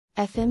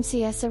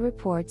FMCSA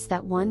reports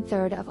that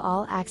 1/3 of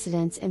all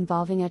accidents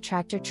involving a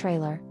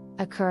tractor-trailer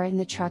occur in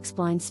the truck's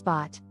blind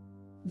spot.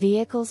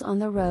 Vehicles on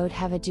the road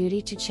have a duty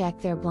to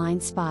check their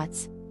blind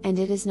spots, and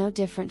it is no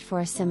different for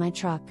a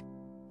semi-truck.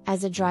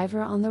 As a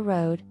driver on the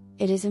road,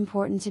 it is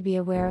important to be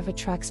aware of a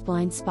truck's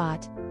blind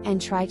spot,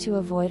 and try to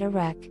avoid a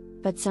wreck,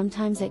 but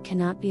sometimes it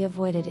cannot be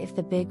avoided if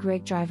the big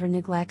rig driver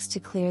neglects to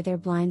clear their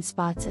blind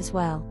spots as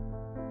well.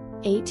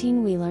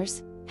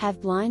 18-wheelers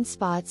have blind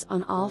spots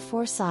on all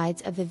four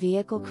sides of the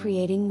vehicle,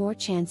 creating more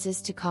chances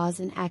to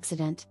cause an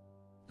accident.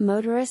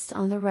 Motorists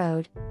on the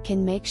road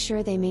can make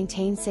sure they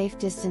maintain safe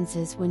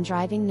distances when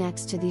driving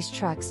next to these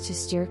trucks to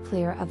steer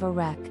clear of a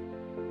wreck.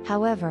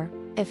 However,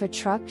 if a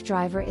truck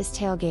driver is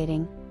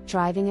tailgating,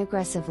 driving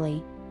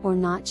aggressively, or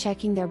not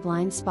checking their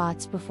blind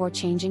spots before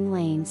changing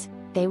lanes,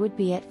 they would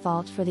be at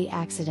fault for the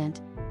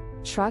accident.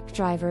 Truck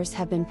drivers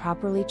have been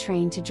properly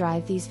trained to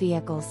drive these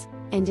vehicles,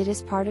 and it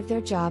is part of their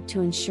job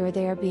to ensure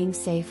they are being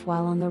safe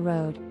while on the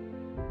road.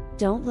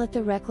 Don't let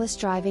the reckless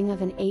driving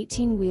of an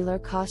 18-wheeler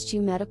cost you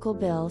medical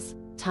bills,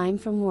 time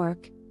from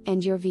work,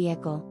 and your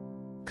vehicle.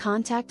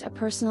 Contact a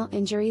personal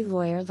injury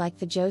lawyer like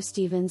the Joe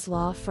Stevens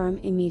Law Firm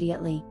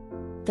immediately.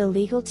 The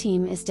legal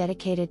team is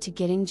dedicated to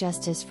getting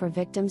justice for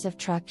victims of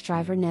truck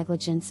driver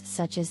negligence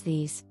such as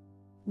these.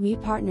 We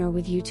partner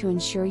with you to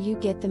ensure you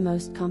get the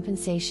most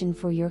compensation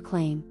for your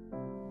claim.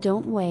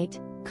 Don't wait,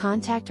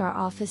 contact our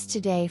office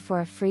today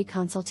for a free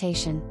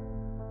consultation.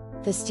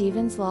 The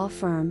Stevens Law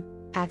Firm,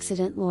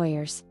 Accident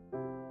Lawyers.